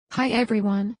Hi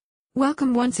everyone.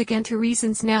 Welcome once again to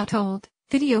Reasons Now Told,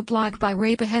 video blog by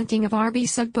Reba Henting of RB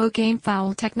Sugbo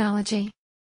Gamefowl Technology.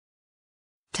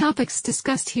 Topics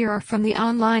discussed here are from the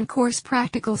online course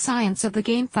Practical Science of the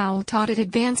Gamefowl taught at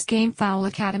Advanced Gamefowl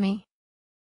Academy.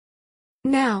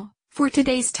 Now, for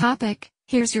today's topic,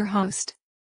 here's your host.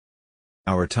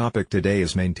 Our topic today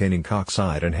is maintaining cock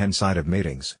side and hen side of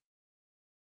matings.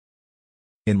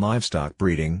 In livestock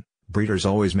breeding, breeders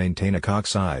always maintain a cock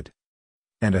side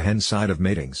and a hen side of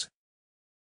matings.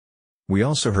 We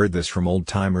also heard this from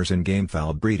old-timers in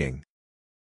gamefowl breeding,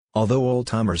 although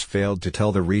old-timers failed to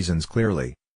tell the reasons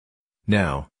clearly.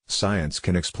 Now, science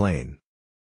can explain.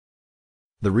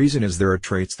 The reason is there are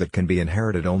traits that can be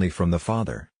inherited only from the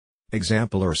father.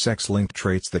 Example are sex-linked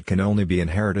traits that can only be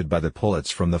inherited by the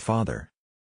pullets from the father.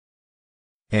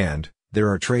 And, there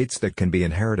are traits that can be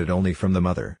inherited only from the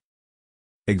mother.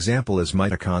 Example is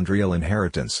mitochondrial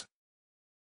inheritance.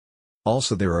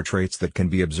 Also there are traits that can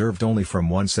be observed only from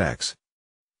one sex,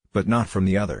 but not from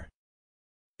the other.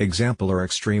 Example are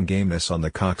extreme gameness on the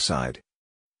cock side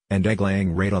and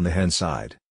egg-laying rate on the hen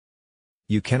side.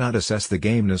 You cannot assess the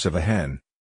gameness of a hen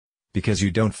because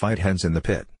you don't fight hens in the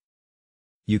pit.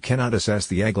 You cannot assess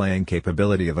the egg-laying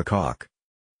capability of a cock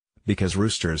because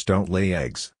roosters don't lay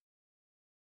eggs.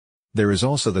 There is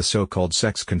also the so-called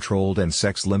sex-controlled and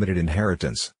sex-limited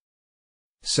inheritance.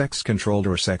 Sex-controlled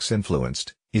or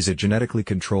sex-influenced is a genetically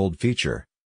controlled feature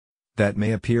that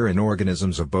may appear in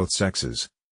organisms of both sexes,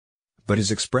 but is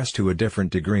expressed to a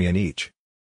different degree in each.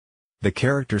 The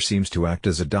character seems to act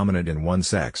as a dominant in one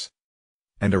sex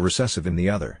and a recessive in the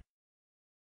other.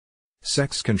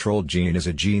 Sex-controlled gene is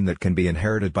a gene that can be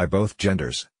inherited by both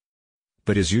genders,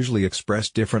 but is usually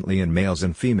expressed differently in males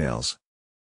and females.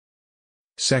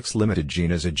 Sex-limited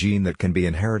gene is a gene that can be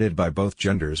inherited by both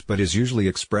genders but is usually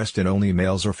expressed in only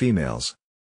males or females.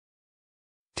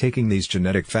 Taking these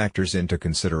genetic factors into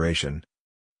consideration,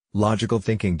 logical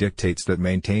thinking dictates that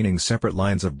maintaining separate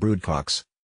lines of broodcocks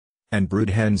and brood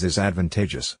hens is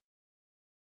advantageous.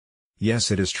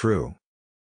 Yes, it is true.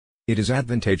 It is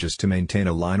advantageous to maintain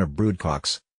a line of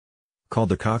broodcocks, called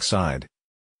the cock side,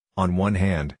 on one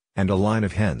hand, and a line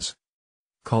of hens,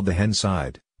 called the hen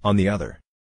side, on the other.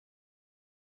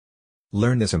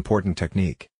 Learn this important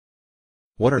technique.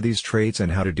 What are these traits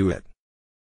and how to do it?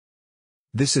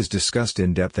 This is discussed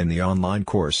in depth in the online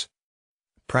course,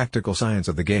 Practical Science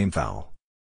of the Gamefowl.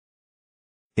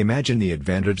 Imagine the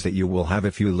advantage that you will have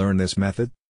if you learn this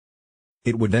method.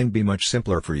 It would then be much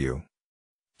simpler for you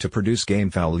to produce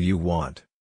gamefowl you want.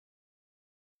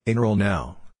 Enroll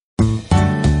now.